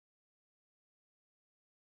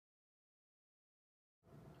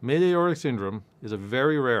Midaortic syndrome is a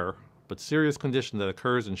very rare but serious condition that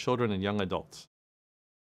occurs in children and young adults.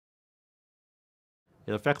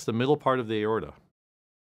 It affects the middle part of the aorta.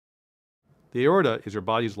 The aorta is your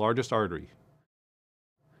body's largest artery.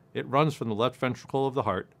 It runs from the left ventricle of the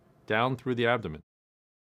heart down through the abdomen.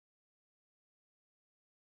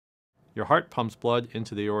 Your heart pumps blood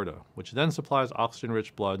into the aorta, which then supplies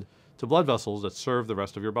oxygen-rich blood to blood vessels that serve the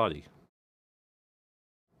rest of your body.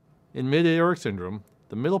 In Midaortic syndrome,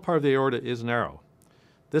 the middle part of the aorta is narrow.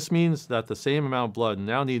 This means that the same amount of blood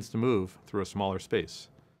now needs to move through a smaller space.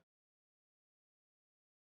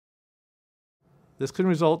 This can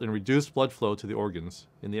result in reduced blood flow to the organs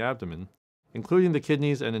in the abdomen, including the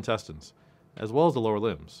kidneys and intestines, as well as the lower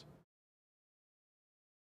limbs.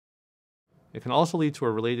 It can also lead to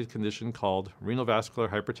a related condition called renovascular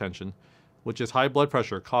hypertension, which is high blood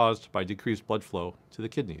pressure caused by decreased blood flow to the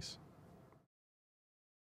kidneys.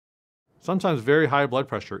 Sometimes very high blood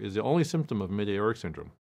pressure is the only symptom of Midaortic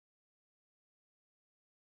syndrome.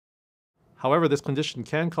 However, this condition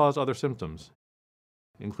can cause other symptoms,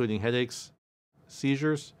 including headaches,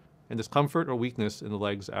 seizures, and discomfort or weakness in the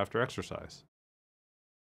legs after exercise.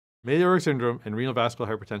 Midaortic syndrome and renovascular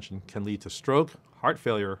hypertension can lead to stroke, heart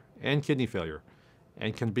failure, and kidney failure,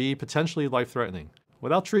 and can be potentially life-threatening.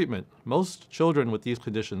 Without treatment, most children with these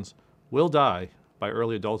conditions will die by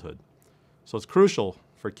early adulthood, so it's crucial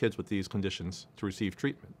for kids with these conditions to receive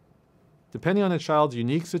treatment. Depending on a child's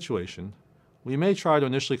unique situation, we may try to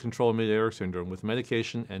initially control Midaortic syndrome with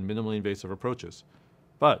medication and minimally invasive approaches,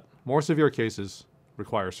 but more severe cases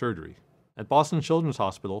require surgery. At Boston Children's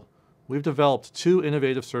Hospital, we've developed 2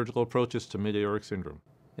 innovative surgical approaches to Midaortic syndrome.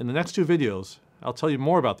 In the next 2 videos, I'll tell you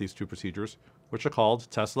more about these 2 procedures, which are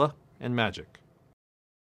called Tesla and Magic.